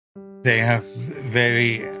They have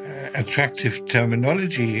very attractive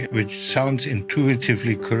terminology, which sounds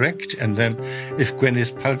intuitively correct. And then if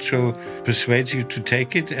Gwyneth Paltrow persuades you to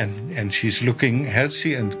take it and she's looking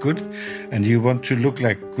healthy and good, and you want to look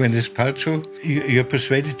like Gwyneth Paltrow, you're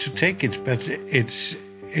persuaded to take it. But it's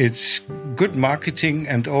good marketing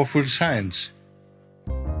and awful science.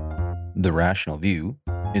 The Rational View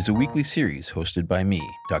is a weekly series hosted by me,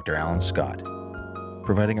 Dr. Alan Scott,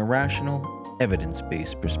 providing a rational,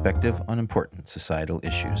 evidence-based perspective on important societal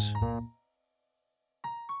issues.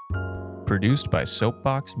 Produced by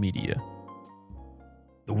Soapbox Media.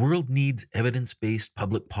 The world needs evidence-based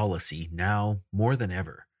public policy now more than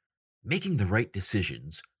ever. Making the right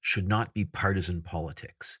decisions should not be partisan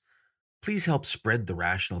politics. Please help spread The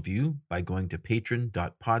Rational View by going to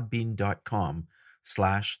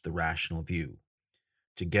patron.podbean.com/The Rational View.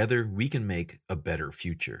 Together, we can make a better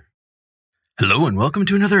future. Hello and welcome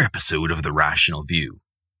to another episode of The Rational View.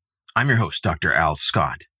 I'm your host, Dr. Al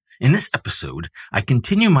Scott. In this episode, I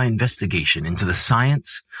continue my investigation into the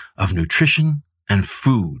science of nutrition and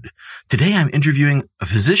food. Today, I'm interviewing a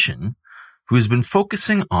physician who has been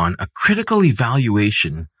focusing on a critical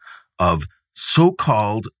evaluation of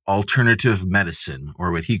so-called alternative medicine,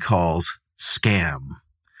 or what he calls scam.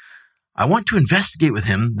 I want to investigate with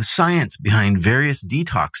him the science behind various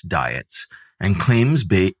detox diets and claims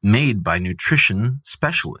made by nutrition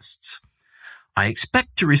specialists. I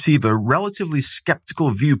expect to receive a relatively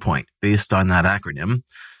skeptical viewpoint based on that acronym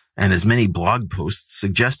and as many blog posts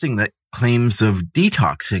suggesting that claims of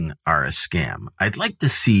detoxing are a scam. I'd like to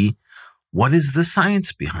see what is the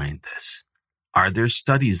science behind this. Are there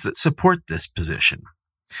studies that support this position?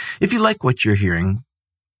 If you like what you're hearing,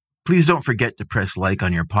 please don't forget to press like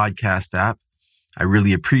on your podcast app. I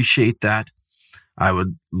really appreciate that. I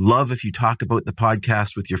would love if you talk about the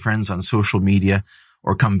podcast with your friends on social media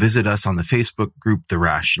or come visit us on the Facebook group, The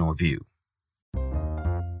Rational View.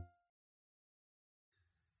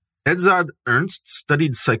 Edzard Ernst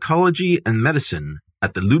studied psychology and medicine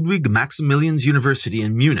at the Ludwig Maximilians University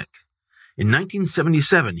in Munich. In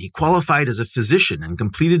 1977, he qualified as a physician and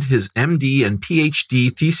completed his MD and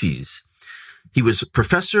PhD theses. He was a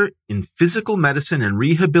professor in physical medicine and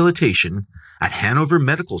rehabilitation at Hanover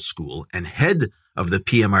Medical School and head of the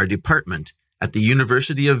PMR department at the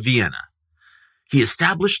University of Vienna. He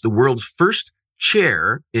established the world's first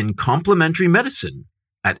chair in complementary medicine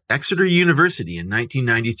at Exeter University in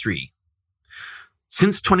 1993.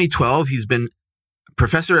 Since 2012, he's been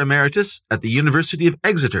professor emeritus at the University of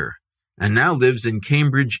Exeter and now lives in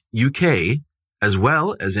Cambridge, UK, as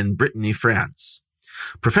well as in Brittany, France.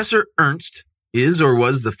 Professor Ernst is or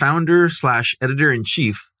was the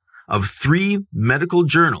founder/editor-in-chief of 3 medical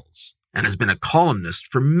journals and has been a columnist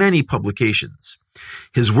for many publications.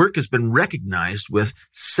 His work has been recognized with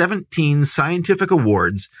 17 scientific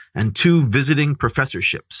awards and 2 visiting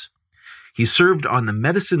professorships. He served on the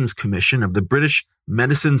Medicines Commission of the British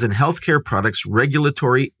Medicines and Healthcare Products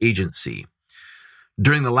Regulatory Agency.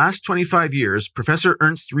 During the last 25 years, Professor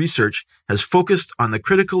Ernst's research has focused on the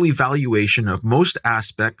critical evaluation of most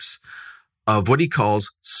aspects of what he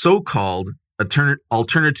calls so-called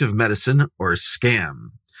alternative medicine, or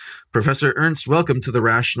scam. Professor Ernst, welcome to The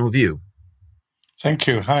Rational View. Thank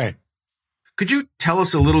you. Hi. Could you tell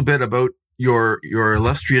us a little bit about your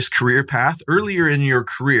illustrious career path? Earlier in your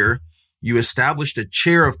career, you established a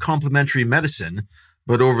chair of complementary medicine,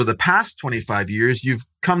 but over the past 25 years, you've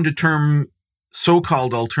come to term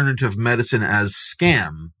so-called alternative medicine as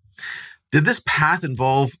scam. Did this path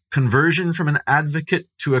involve conversion from an advocate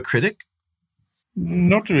to a critic?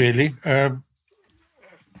 Not really.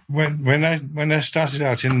 When I started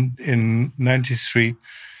out in 93,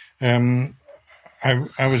 I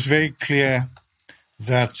was very clear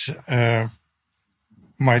that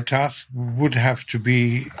my task would have to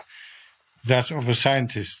be that of a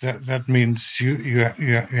scientist. That means you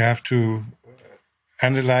have to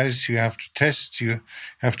analyze, you have to test, you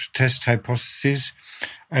have to test hypotheses,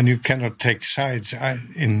 and you cannot take sides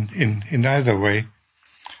in either way.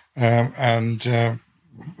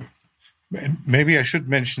 Maybe I should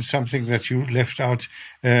mention something that you left out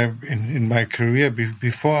in my career.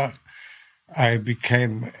 Before I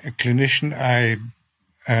became a clinician, I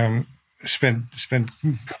spent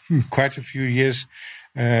quite a few years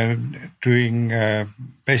doing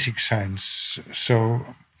basic science. So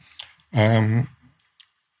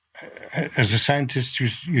as a scientist,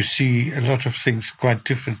 you see a lot of things quite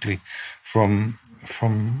differently from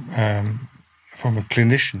a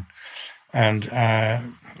clinician. And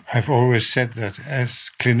I've always said that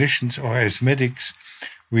as clinicians or as medics,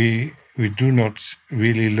 we do not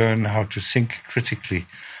really learn how to think critically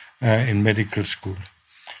in medical school.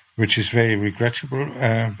 which is very regrettable.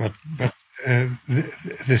 But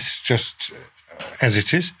this is just as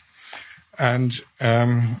it is. And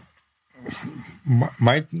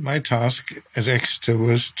my task at Exeter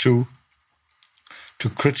was to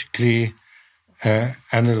critically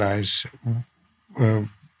analyze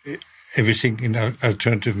everything in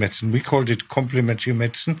alternative medicine. We called it complementary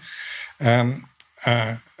medicine.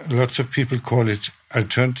 Lots of people call it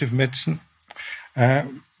alternative medicine,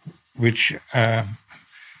 which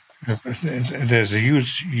there's a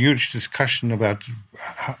huge discussion about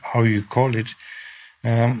how you call it.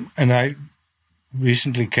 And I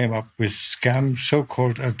recently came up with SCAM,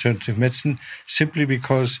 so-called alternative medicine, simply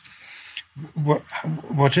because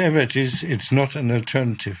whatever it is, it's not an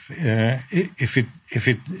alternative.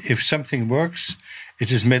 If something works,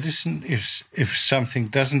 it is medicine. If something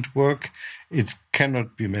doesn't work, it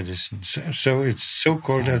cannot be medicine. So it's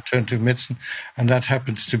so-called alternative medicine, and that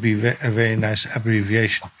happens to be a very nice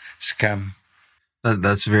abbreviation, SCAM.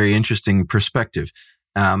 That's a very interesting perspective.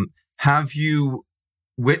 Have you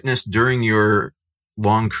witnessed during your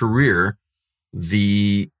long career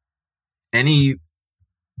any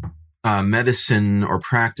medicine or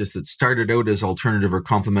practice that started out as alternative or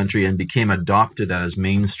complementary and became adopted as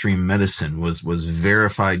mainstream medicine, was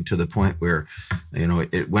verified to the point where,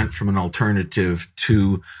 it went from an alternative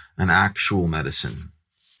to an actual medicine?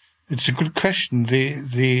 It's a good question.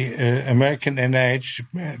 The American NIH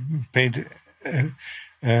paid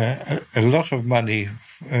a lot of money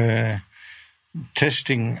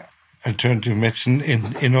testing alternative medicine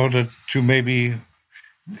in order to maybe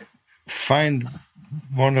find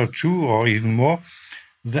one or two or even more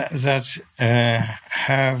that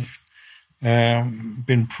have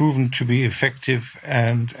been proven to be effective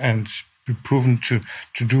and be proven to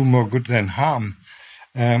do more good than harm,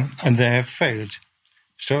 and they have failed.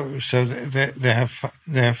 So they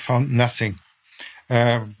have found nothing.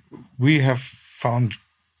 We have found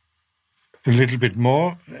a little bit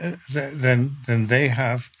more than they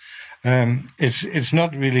have. It's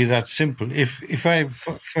not really that simple. If I,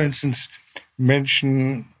 for instance,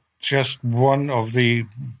 mention just one of the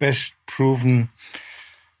best proven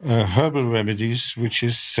herbal remedies, which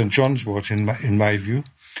is St. John's wort, in my view.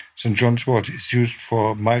 St. John's wort is used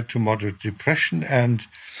for mild to moderate depression and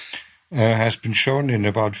has been shown in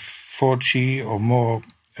about 40 or more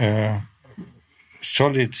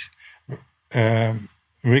solid,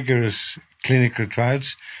 rigorous clinical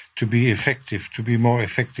trials to be effective, to be more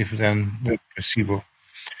effective than the placebo.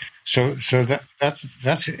 So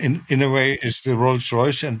that in a way is the Rolls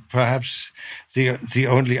Royce, and perhaps the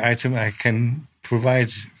only item I can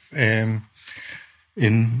provide in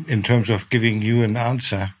terms of giving you an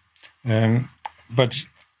answer. But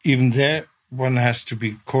even there, one has to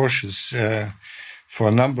be cautious for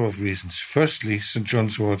a number of reasons. Firstly, St.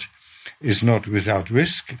 John's wort is not without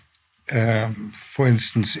risk. For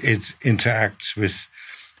instance, it interacts with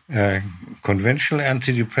conventional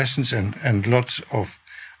antidepressants and lots of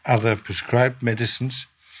other prescribed medicines.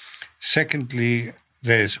 Secondly,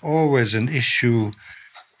 there is always an issue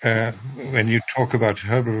when you talk about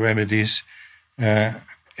herbal remedies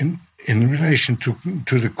in relation to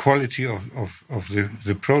the quality of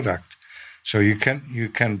the product. So you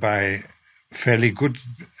can buy fairly good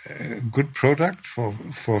product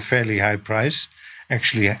for fairly high price,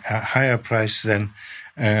 actually a higher price than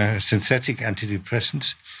synthetic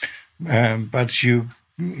antidepressants, but you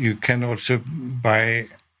can also buy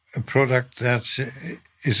a product that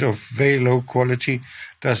is of very low quality,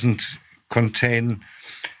 doesn't contain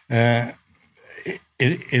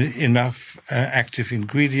enough active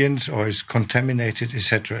ingredients, or is contaminated,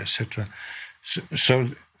 etc., etc. So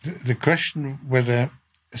the question whether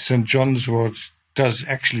St. John's wort does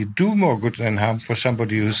actually do more good than harm for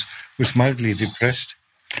somebody who's mildly depressed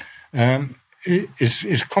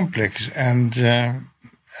is complex, and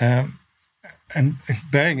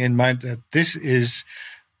bearing in mind that this is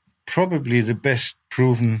probably the best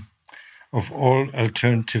proven of all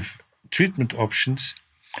alternative treatment options,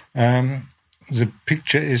 the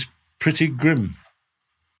picture is pretty grim.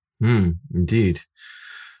 Indeed.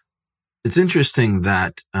 It's interesting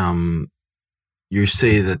that you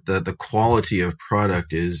say that the quality of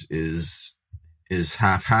product is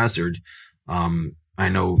haphazard. I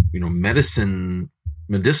know, medicinal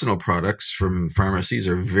products from pharmacies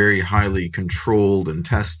are very highly controlled and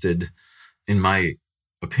tested, in my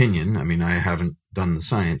opinion. I mean, I haven't done the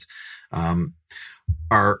science.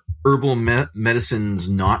 Are herbal medicines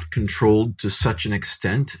not controlled to such an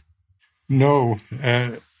extent? No.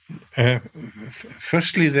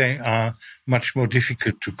 Firstly, they are much more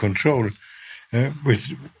difficult to control.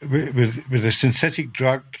 With a synthetic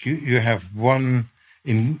drug, you have one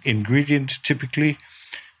ingredient typically,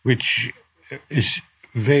 which is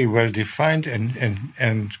very well defined,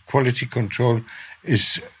 and quality control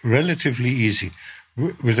is relatively easy.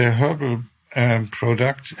 With a herbal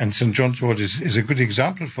product, and St. John's wort is a good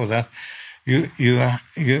example for that, you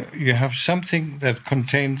have something that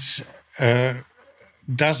contains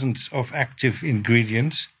dozens of active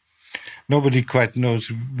ingredients. Nobody quite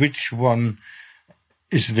knows which one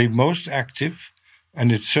is the most active,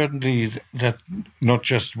 and it's certainly that not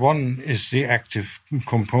just one is the active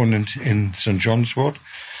component in St. John's wort.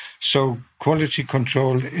 So quality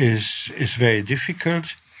control is very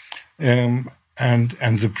difficult, and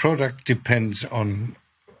the product depends on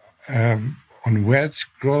where it's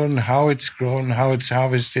grown, how it's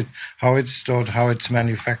harvested, how it's stored, how it's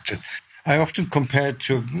manufactured. I often compare it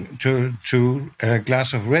to a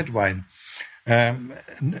glass of red wine.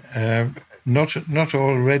 Not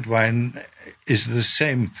all red wine is the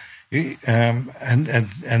same, and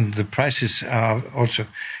the prices are also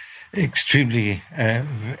extremely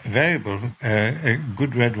variable. A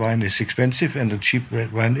good red wine is expensive, and a cheap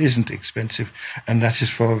red wine isn't expensive, and that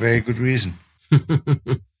is for a very good reason.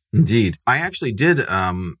 Indeed, I actually did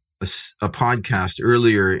a podcast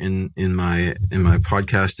earlier in my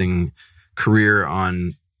podcasting career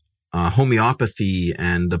on homeopathy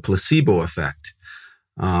and the placebo effect.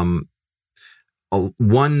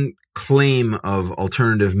 One claim of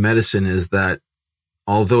alternative medicine is that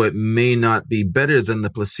although it may not be better than the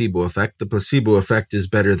placebo effect is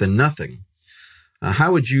better than nothing.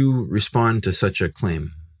 How would you respond to such a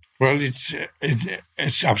claim? Well,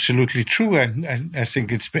 it's absolutely true. I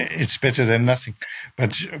think it's better than nothing,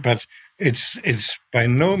 but it's by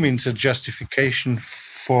no means a justification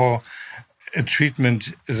for a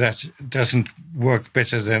treatment that doesn't work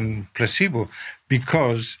better than placebo.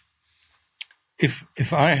 Because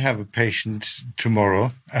if I have a patient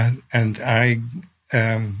tomorrow and I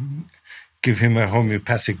give him a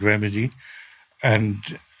homeopathic remedy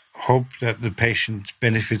and hope that the patient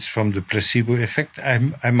benefits from the placebo effect,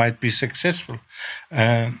 I might be successful.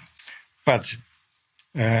 But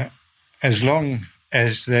as long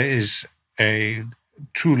as there is a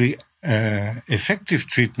truly effective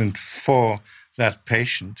treatment for that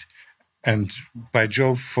patient, and by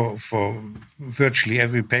Jove, for virtually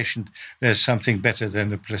every patient, there's something better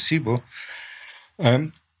than a placebo,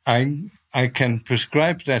 I can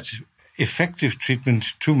prescribe that effective treatment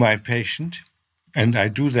to my patient, and I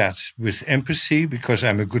do that with empathy because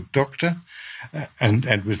I'm a good doctor, and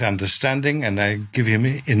with understanding, and I give him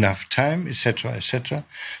enough time, etc., etc.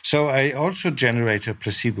 So I also generate a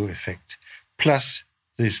placebo effect, plus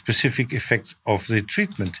the specific effect of the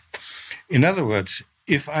treatment. In other words,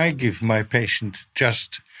 if I give my patient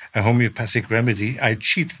just a homeopathic remedy, I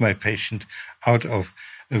cheat my patient out of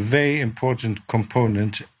a very important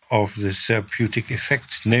component of the therapeutic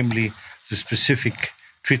effect, namely the specific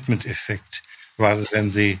treatment effect, rather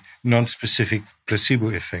than the non-specific placebo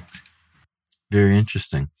effect. Very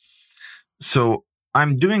interesting. So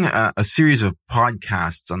I'm doing a series of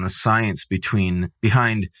podcasts on the science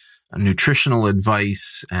behind nutritional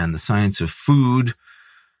advice and the science of food.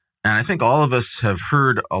 And I think all of us have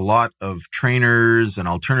heard a lot of trainers and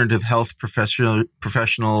alternative health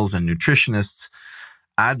professionals and nutritionists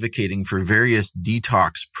advocating for various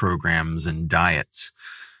detox programs and diets.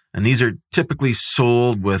 And these are typically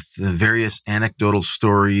sold with various anecdotal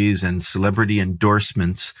stories and celebrity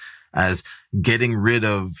endorsements as getting rid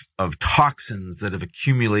of toxins that have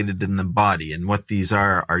accumulated in the body. And what these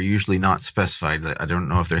are usually not specified. I don't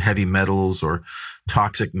know if they're heavy metals or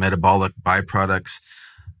toxic metabolic byproducts,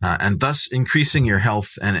 and thus increasing your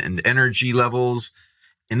health and energy levels.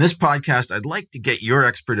 In this podcast, I'd like to get your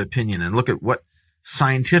expert opinion and look at what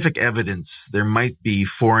scientific evidence there might be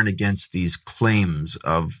for and against these claims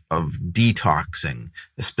of detoxing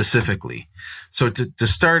specifically. So to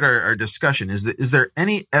start our discussion, is there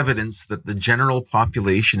any evidence that the general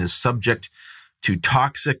population is subject to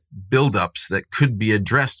toxic buildups that could be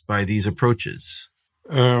addressed by these approaches?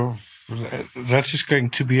 That is going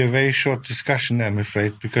to be a very short discussion, I'm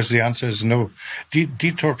afraid, because the answer is no.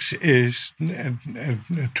 Detox is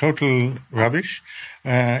total rubbish.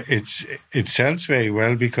 It sounds very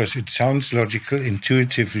well because it sounds logical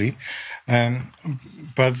intuitively,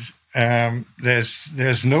 but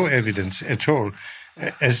there's no evidence at all.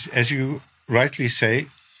 As you rightly say,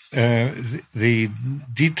 the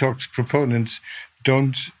detox proponents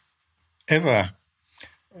don't ever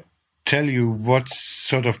tell you what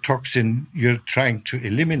sort of toxin you're trying to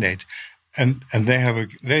eliminate. And they have a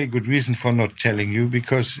very good reason for not telling you,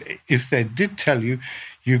 because if they did tell you,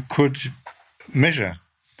 you could measure.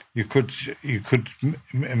 You could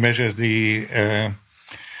measure the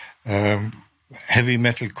heavy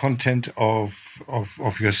metal content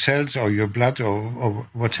of your cells or your blood or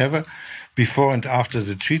whatever before and after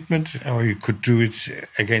the treatment, or you could do it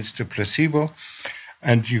against a placebo,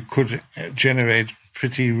 and you could generate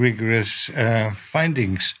pretty rigorous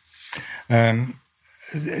findings.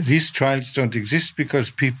 These trials don't exist because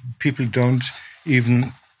people don't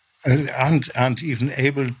even aren't even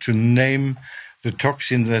able to name the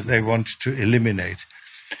toxin that they want to eliminate.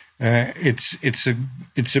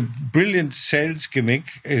 It's a brilliant sales gimmick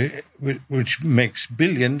which makes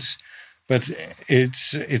billions, but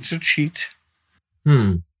it's a cheat.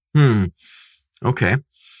 Okay.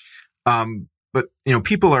 But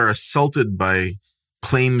people are assaulted by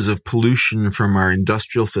claims of pollution from our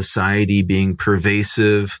industrial society being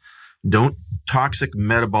pervasive. Don't toxic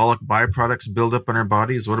metabolic byproducts build up in our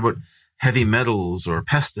bodies? What about heavy metals or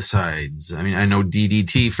pesticides? I mean, I know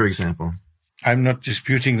DDT, for example. I'm not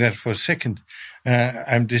disputing that for a second.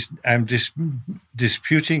 I'm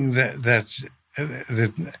disputing that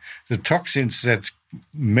the toxins that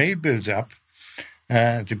may build up,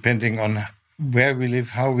 depending on where we live,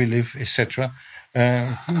 how we live, etc.,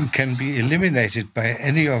 can be eliminated by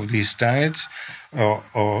any of these diets, or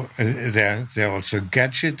they're also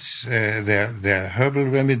gadgets, they're herbal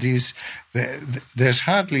remedies. There's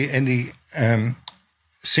hardly any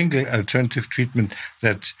single alternative treatment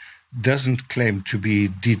that doesn't claim to be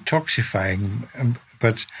detoxifying,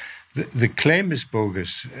 but the claim is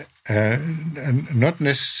bogus, not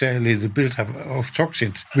necessarily the build-up of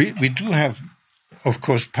toxins. We do have, of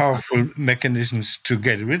course, powerful mechanisms to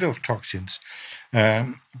get rid of toxins,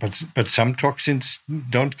 but some toxins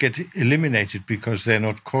don't get eliminated because they're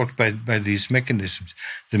not caught by these mechanisms.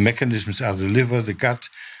 The mechanisms are the liver, the gut,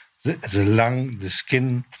 the lung, the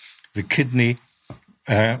skin, the kidney,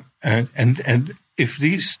 and if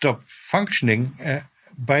these stop functioning,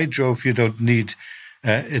 by Jove, you don't need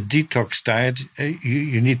a detox diet.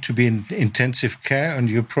 You need to be in intensive care, and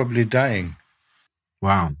you're probably dying.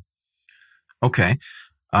 Wow. Okay.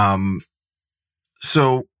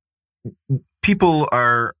 So people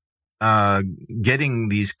are getting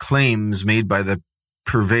these claims made by the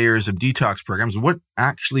purveyors of detox programs. What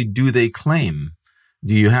actually do they claim?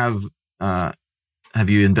 Do you have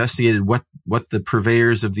you investigated what the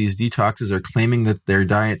purveyors of these detoxes are claiming that their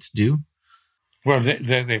diets do? Well,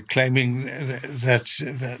 they're claiming that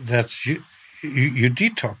you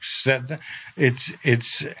detox. That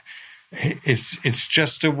it's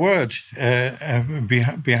just a word.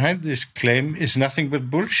 Behind this claim is nothing but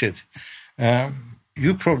bullshit.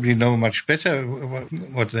 You probably know much better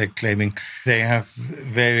what they're claiming. They have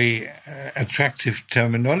very attractive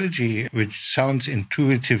terminology, which sounds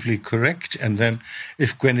intuitively correct. And then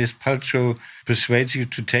if Gwyneth Paltrow persuades you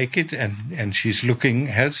to take it, and she's looking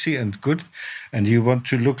healthy and good, and you want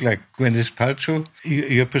to look like Gwyneth Paltrow,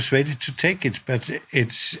 you're persuaded to take it. But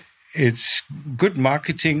it's good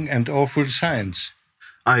marketing and awful science.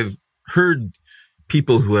 I've heard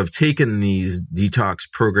people who have taken these detox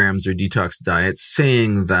programs or detox diets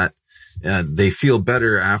saying that they feel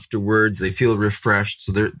better afterwards, they feel refreshed.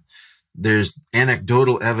 So there's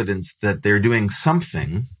anecdotal evidence that they're doing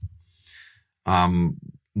something.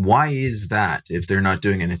 Why is that if they're not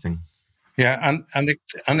doing anything? Yeah,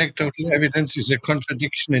 anecdotal evidence is a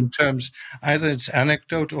contradiction in terms. Either it's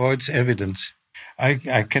anecdote or it's evidence.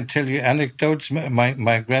 I can tell you anecdotes.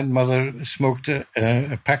 My grandmother smoked a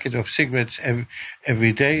packet of cigarettes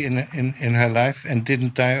every day in her life and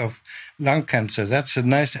didn't die of lung cancer. That's a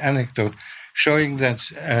nice anecdote, showing that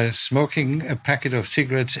smoking a packet of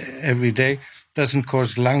cigarettes every day doesn't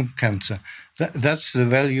cause lung cancer. That's the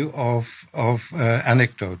value of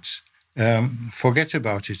anecdotes. Forget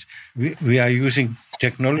about it. We are using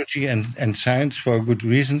technology and science for a good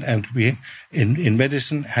reason, and we in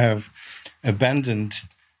medicine have abandoned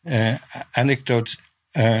anecdotes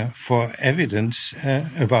for evidence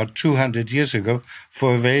about 200 years ago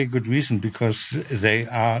for a very good reason, because they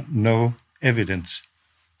are no evidence.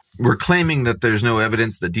 We're claiming that there's no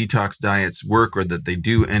evidence that detox diets work or that they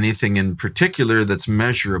do anything in particular that's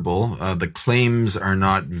measurable. The claims are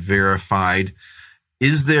not verified.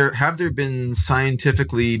 Have there been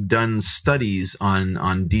scientifically done studies on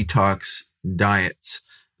detox diets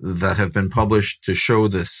that have been published to show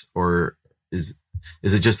this, or is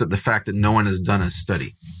it just that the fact that no one has done a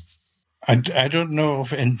study? I don't know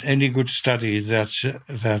of any good study that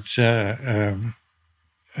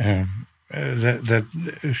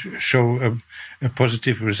show a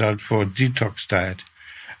positive result for a detox diet.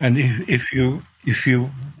 And if you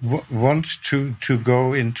want to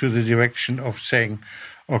go into the direction of saying,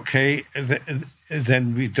 okay,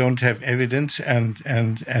 then we don't have evidence, and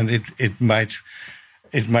it might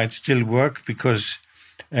still work because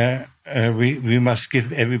we must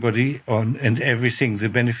give everybody and everything the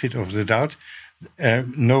benefit of the doubt.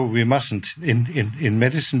 No, we mustn't. In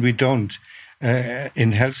medicine, we don't.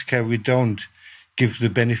 In healthcare, we don't give the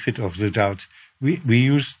benefit of the doubt. We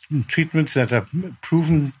use treatments that are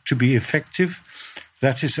proven to be effective.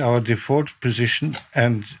 That is our default position.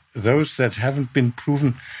 And those that haven't been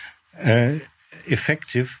proven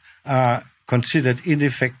effective are considered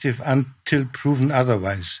ineffective until proven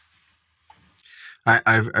otherwise.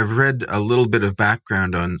 I've read a little bit of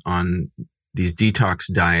background on these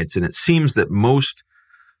detox diets, and it seems that most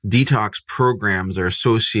detox programs are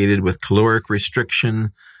associated with caloric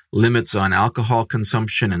restriction, limits on alcohol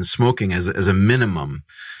consumption, and smoking as a minimum.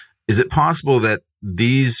 Is it possible that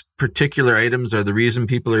these particular items are the reason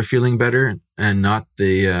people are feeling better, and not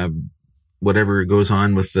the whatever goes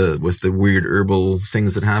on with the weird herbal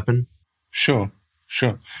things that happen? Sure.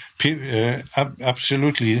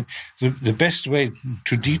 Absolutely. The best way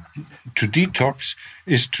to detox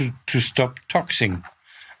is to stop toxing.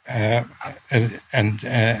 As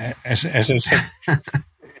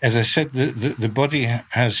I said, the body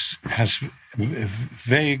has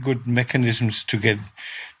very good mechanisms to get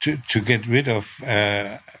rid of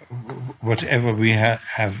whatever we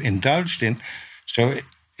have indulged in. So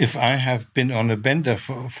if I have been on a bender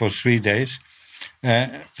for 3 days,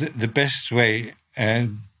 the best way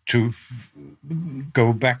to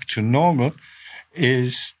go back to normal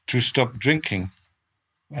is to stop drinking.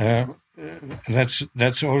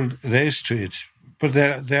 That's all there is to it. But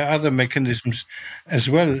there are other mechanisms as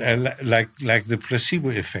well, like the placebo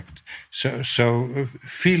effect. So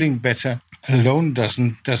feeling better alone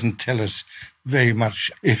doesn't tell us very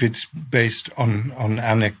much if it's based on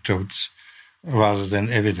anecdotes rather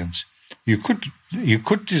than evidence. You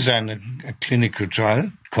could design a clinical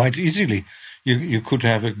trial quite easily. You could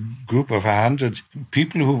have a group of 100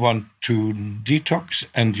 people who want to detox,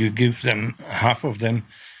 and you give them, half of them,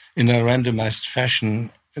 in a randomized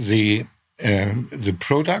fashion, the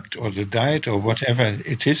product or the diet or whatever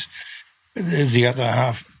it is. The other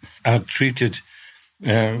half are treated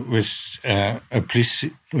with a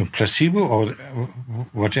placebo or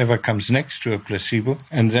whatever comes next to a placebo,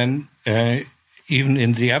 and then even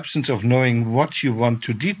in the absence of knowing what you want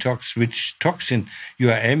to detox, which toxin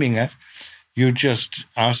you are aiming at, you just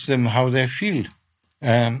ask them how they feel.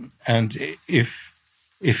 And if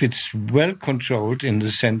it's well controlled, in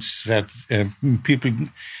the sense that people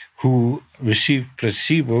who receive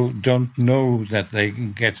placebo don't know that they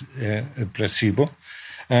get a placebo,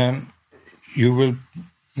 you will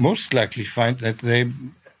most likely find that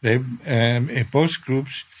they both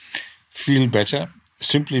groups feel better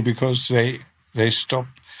simply because they stop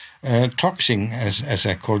toxing, as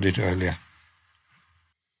I called it earlier.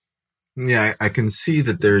 Yeah, I can see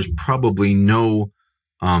that there's probably no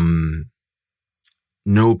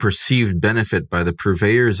perceived benefit by the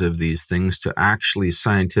purveyors of these things to actually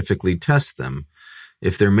scientifically test them.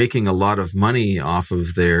 If they're making a lot of money off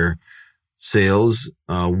of their sales,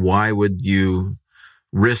 why would you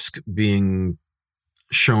risk being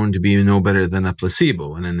shown to be no better than a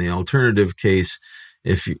placebo? And in the alternative case,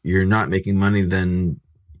 if you're not making money, then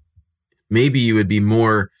maybe you would be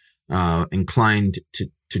more inclined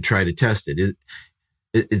to try to test it.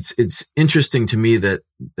 It's interesting to me that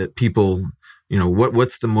people,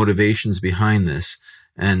 what's the motivations behind this,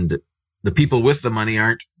 and the people with the money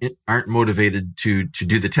aren't motivated to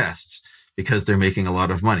do the tests because they're making a lot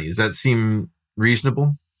of money. Does that seem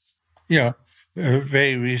reasonable? Yeah,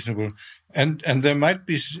 very reasonable. And there might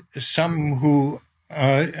be some who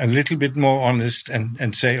are a little bit more honest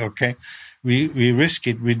and say, okay, we risk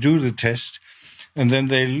it, we do the test, and then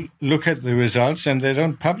they look at the results and they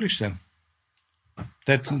don't publish them.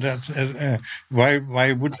 That's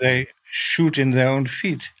why would they shoot in their own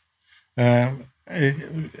feet?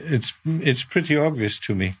 It's pretty obvious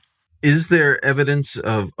to me. Is there evidence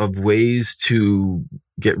of ways to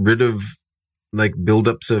get rid of like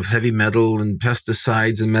buildups of heavy metal and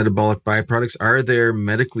pesticides and metabolic byproducts? Are there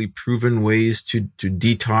medically proven ways to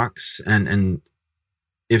detox? And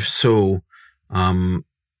if so,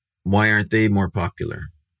 why aren't they more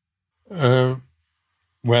popular? Well,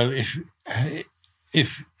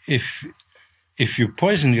 if you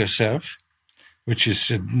poison yourself, which is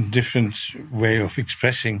a different way of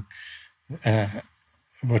expressing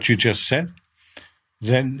what you just said,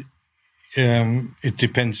 then it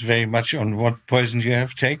depends very much on what poison you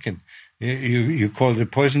have taken. You call the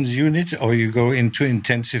poisons unit, or you go into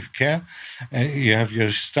intensive care. You have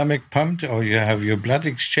your stomach pumped, or you have your blood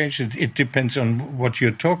exchanged. It depends on what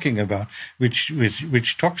you're talking about, which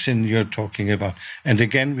toxin you're talking about. And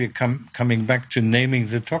again, we're coming back to naming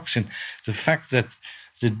the toxin. The fact that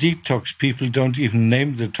the detox people don't even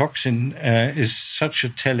name the toxin is such a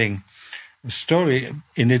telling story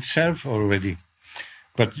in itself already.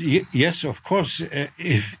 But yes, of course,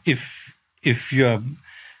 if you're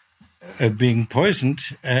being poisoned,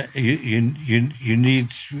 you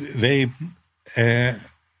need very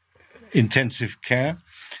intensive care,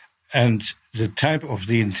 and the type of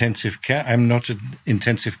the intensive care. I'm not an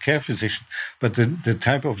intensive care physician, but the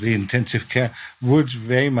type of the intensive care would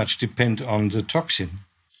very much depend on the toxin.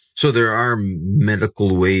 So there are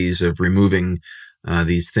medical ways of removing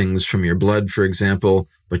these things from your blood, for example,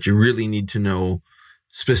 but you really need to know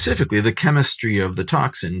specifically the chemistry of the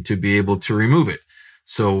toxin to be able to remove it.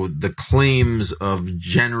 So the claims of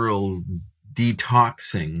general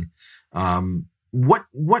detoxing,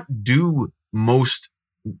 what do most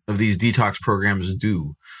of these detox programs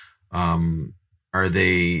do? Are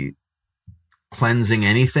they cleansing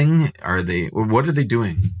anything? What are they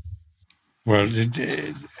doing? Well,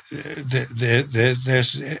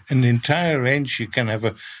 there's an entire range. You can have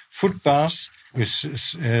a foot bath with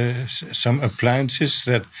some appliances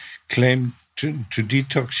that claim to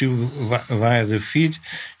detox you via the feet.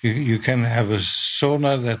 You can have a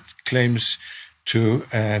sauna that claims to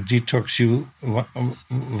detox you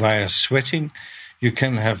via sweating. You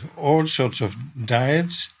can have all sorts of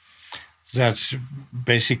diets that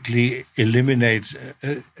basically eliminate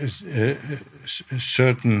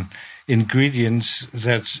certain ingredients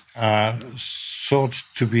that are thought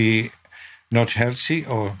to be not healthy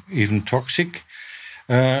or even toxic.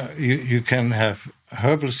 You can have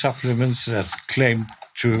herbal supplements that claim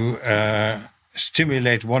to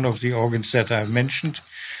stimulate one of the organs that I mentioned,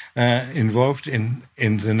 involved in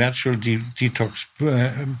the natural detox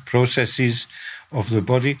processes of the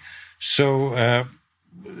body. So I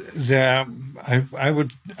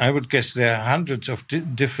would guess there are hundreds of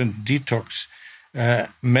different detox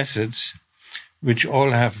methods, which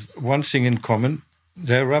all have one thing in common: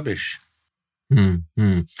 they're rubbish.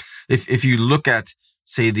 Mm-hmm. If you look at,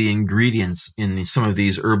 say, the ingredients in some of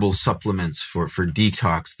these herbal supplements for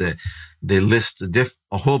detox, they list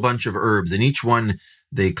a whole bunch of herbs, and each one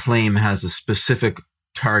they claim has a specific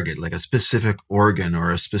target, like a specific organ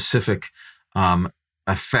or a specific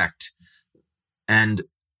effect. And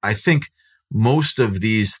I think most of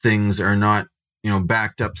these things are not,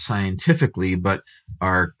 backed up scientifically, but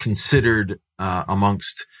are considered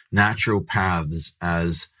amongst naturopaths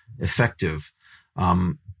as effective.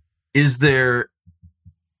 Is there,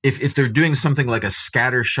 if they're doing something like a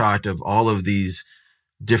scatter shot of all of these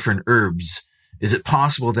different herbs, is it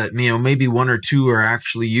possible that maybe one or two are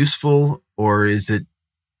actually useful, or is it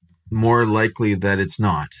more likely that it's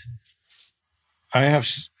not? I have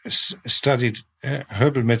studied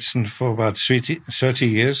herbal medicine for about 30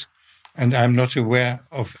 years, and I'm not aware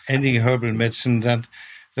of any herbal medicine that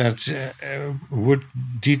would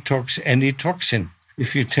detox any toxin.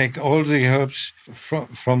 If you take all the herbs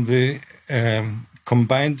from the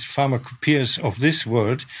combined pharmacopoeias of this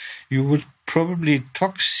world, you would probably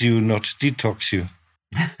tox you, not detox you.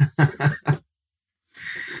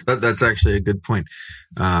 That's actually a good point,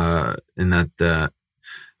 in that a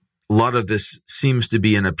lot of this seems to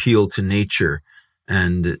be an appeal to nature.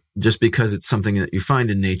 And just because it's something that you find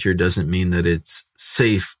in nature doesn't mean that it's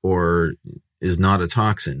safe or is not a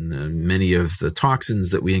toxin. Many of the toxins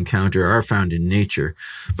that we encounter are found in nature,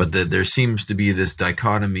 but there seems to be this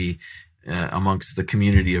dichotomy amongst the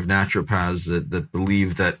community of naturopaths that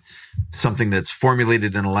believe that something that's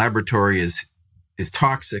formulated in a laboratory is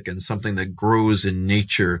toxic, and something that grows in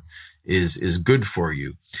nature is good for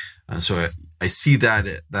you. So I see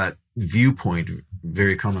that viewpoint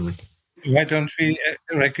very commonly. Why don't we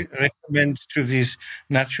recommend to these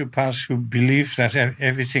naturopaths who believe that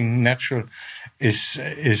everything natural is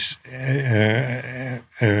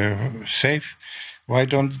safe? Why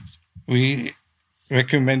don't we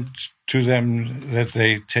recommend to them that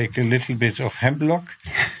they take a little bit of hemlock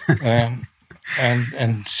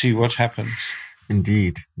and see what happens?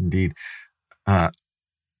 Indeed.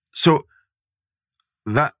 So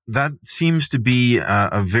that seems to be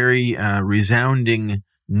a very resounding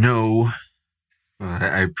no.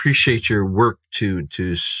 I appreciate your work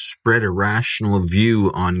to spread a rational view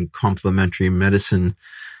on complementary medicine,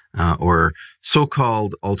 or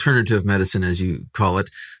so-called alternative medicine, as you call it.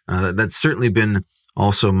 That's certainly been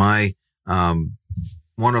also my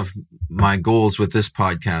one of my goals with this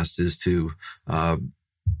podcast, is to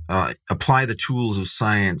apply the tools of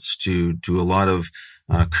science to a lot of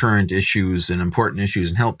current issues and important issues,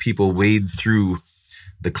 and help people wade through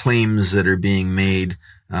the claims that are being made,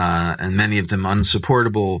 and many of them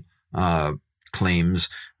unsupportable claims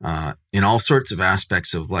in all sorts of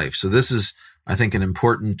aspects of life. So this is, I think, an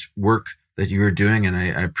important work that you are doing, and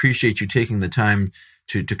I appreciate you taking the time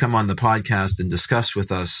to come on the podcast and discuss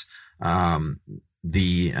with us the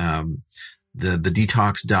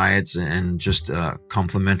detox diets and just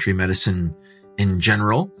complementary medicine in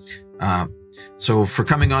general. So for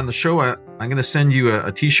coming on the show, I'm going to send you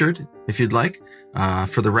a t-shirt if you'd like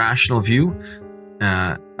for the Rational View.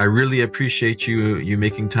 I really appreciate you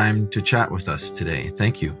making time to chat with us today.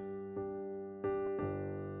 Thank you.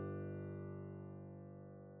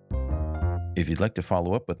 If you'd like to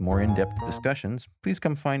follow up with more in-depth discussions, please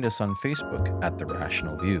come find us on Facebook at The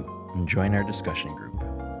Rational View and join our discussion group.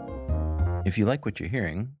 If you like what you're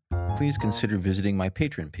hearing, please consider visiting my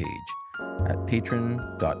Patreon page at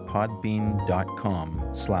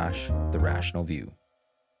patron.podbean.com/therationalview.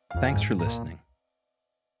 Thanks for listening.